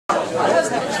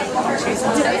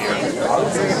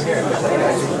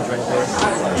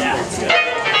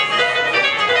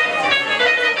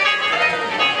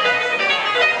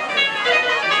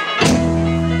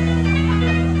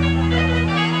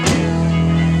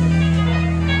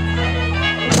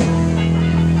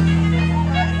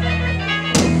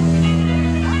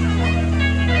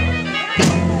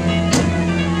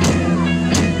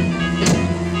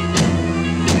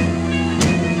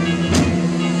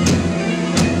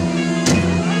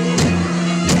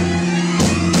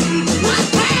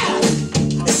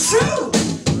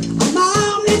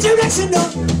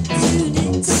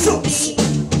The source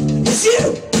is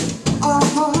you.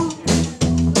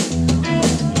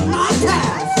 My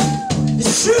path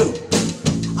is true.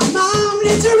 I'm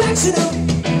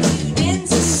omnidirectional.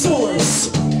 The source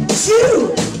is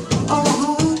you.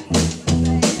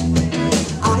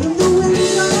 I am the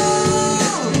window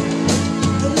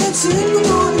that lets in the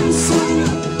morning sun.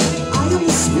 I am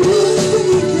the spoon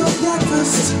beneath your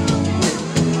breakfast.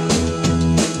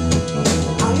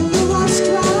 I am the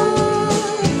washcloth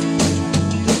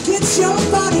your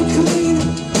body clean.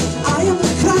 I am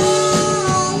the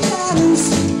colors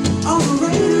of a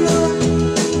rainbow.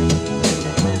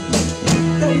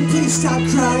 Baby, please stop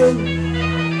crying.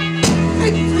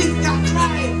 Baby, please stop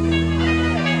crying.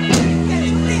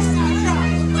 Baby, please stop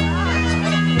crying.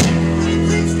 Baby,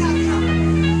 please stop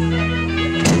crying.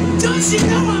 Don't you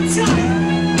know I'm trying?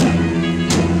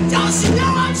 Don't you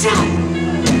know I'm trying?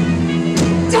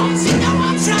 Don't you know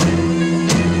I'm trying?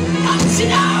 Don't you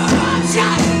know I'm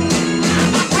trying?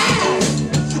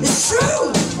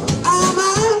 True, I'm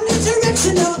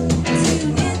omnidirectional.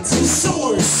 The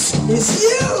source is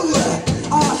you.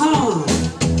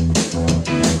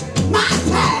 My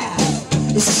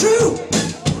path is true.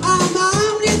 I'm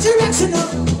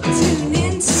omnidirectional.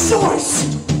 The source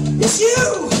is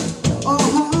you.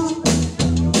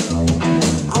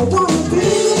 I wanna be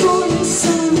the morning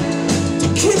sun to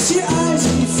kiss your eyes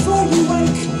before you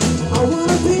wake. I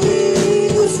wanna be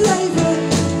the flavor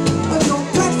of your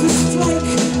breakfast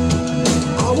flake.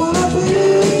 I wanna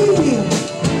be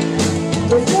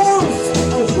the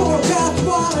warmth of your bath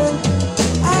water.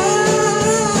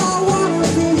 I wanna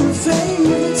be your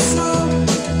favorite song.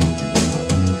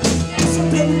 So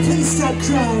baby, please stop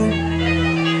crying.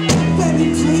 Baby,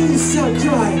 please stop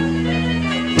crying.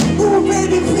 Oh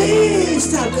baby, please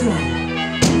stop crying.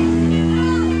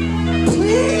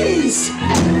 Please!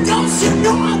 Don't you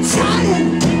know I'm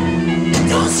trying?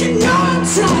 Don't you know I'm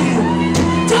trying?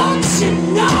 Don't you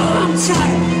know I'm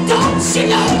trying? Don't you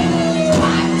know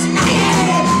I'm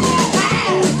trying?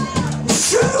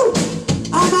 It's true,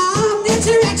 I'm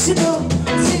omnidirectional.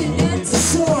 The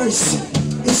source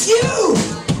is you.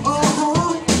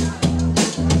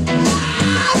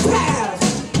 My path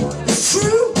is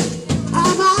true,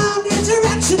 I'm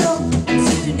omnidirectional.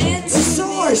 The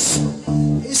source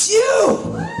is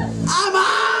you. I'm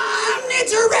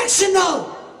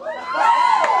omnidirectional.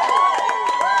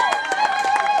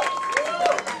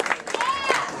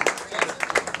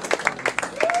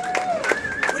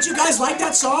 Would you guys like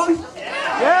that song?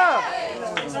 Yeah.